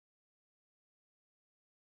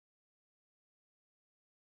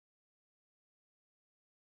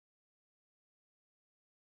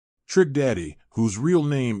Trick Daddy, whose real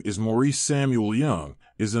name is Maurice Samuel Young,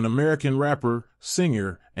 is an American rapper,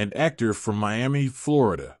 singer, and actor from Miami,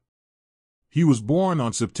 Florida. He was born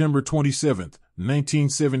on September 27,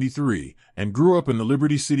 1973, and grew up in the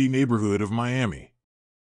Liberty City neighborhood of Miami.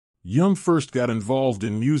 Young first got involved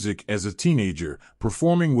in music as a teenager,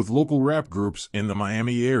 performing with local rap groups in the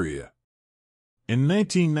Miami area. In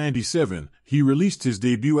 1997, he released his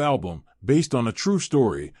debut album, based on a true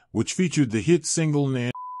story, which featured the hit single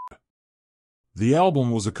Nah. The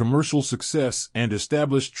album was a commercial success and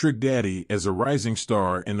established Trick Daddy as a rising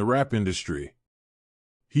star in the rap industry.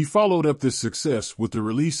 He followed up this success with the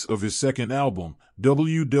release of his second album,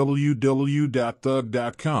 www.thug.com,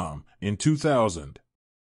 in 2000.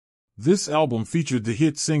 This album featured the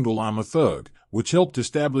hit single I'm a Thug, which helped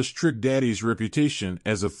establish Trick Daddy's reputation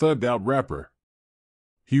as a thugged-out rapper.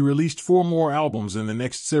 He released 4 more albums in the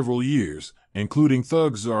next several years, including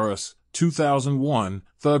Thugs R Us, 2001,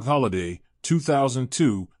 Thug Holiday,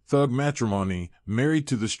 2002, Thug Matrimony, Married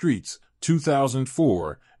to the Streets,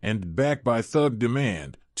 2004, and Back by Thug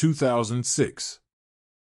Demand, 2006.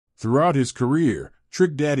 Throughout his career,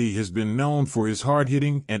 Trick Daddy has been known for his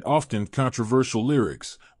hard-hitting and often controversial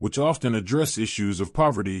lyrics, which often address issues of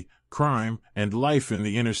poverty, crime, and life in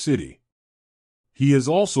the inner city. He has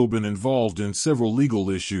also been involved in several legal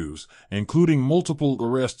issues, including multiple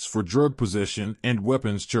arrests for drug possession and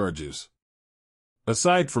weapons charges.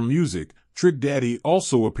 Aside from music, Trick Daddy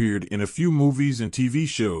also appeared in a few movies and TV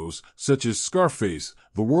shows, such as Scarface,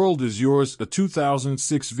 The World Is Yours, a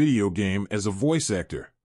 2006 video game, as a voice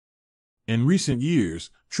actor. In recent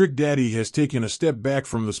years, Trick Daddy has taken a step back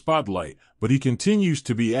from the spotlight, but he continues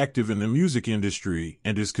to be active in the music industry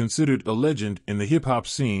and is considered a legend in the hip-hop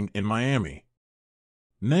scene in Miami.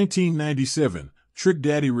 1997, Trick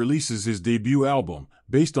Daddy releases his debut album,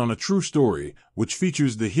 based on a true story, which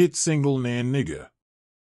features the hit single Nah Nigga.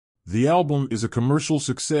 The album is a commercial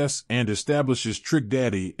success and establishes Trick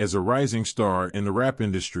Daddy as a rising star in the rap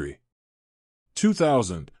industry.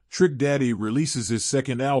 2000, Trick Daddy releases his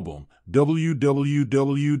second album, www.thug.com,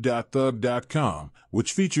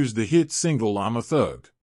 which features the hit single I'm a Thug.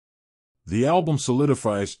 The album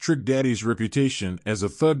solidifies Trick Daddy's reputation as a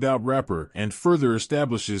thugged-out rapper and further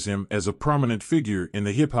establishes him as a prominent figure in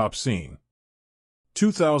the hip-hop scene.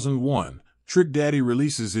 2001, Trick Daddy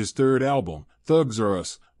releases his third album, Thugs R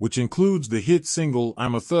Us, which includes the hit single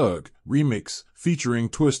I'm a Thug remix featuring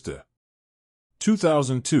Twista.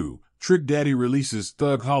 2002, Trick Daddy releases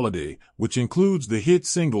Thug Holiday, which includes the hit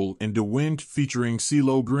single In the Wind featuring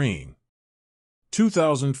CeeLo Green.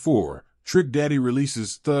 2004, Trick Daddy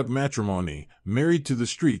releases Thug Matrimony, Married to the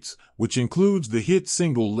Streets, which includes the hit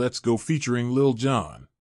single Let's Go featuring Lil Jon.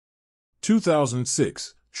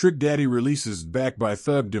 2006, Trick Daddy releases Back by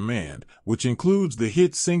Thug Demand, which includes the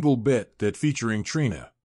hit single Bet That featuring Trina.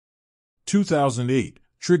 2008,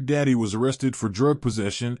 Trick Daddy was arrested for drug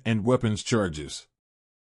possession and weapons charges.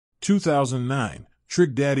 2009,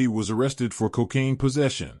 Trick Daddy was arrested for cocaine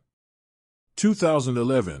possession.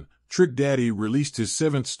 2011, Trick Daddy released his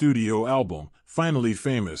 7th studio album, Finally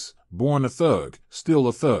Famous, Born a Thug, Still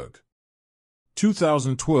a Thug.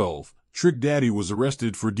 2012, Trick Daddy was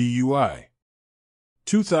arrested for DUI.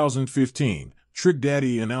 2015, Trick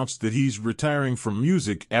Daddy announced that he's retiring from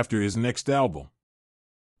music after his next album.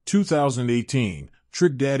 2018,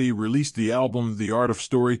 Trick Daddy released the album The Art of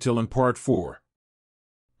Storytelling Part 4.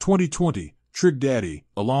 2020, Trick Daddy,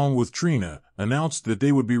 along with Trina, announced that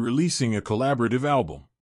they would be releasing a collaborative album.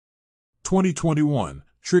 2021,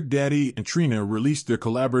 Trick Daddy and Trina released their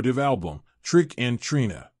collaborative album, Trick and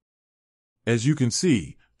Trina. As you can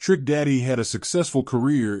see, Trick Daddy had a successful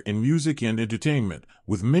career in music and entertainment,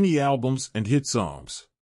 with many albums and hit songs.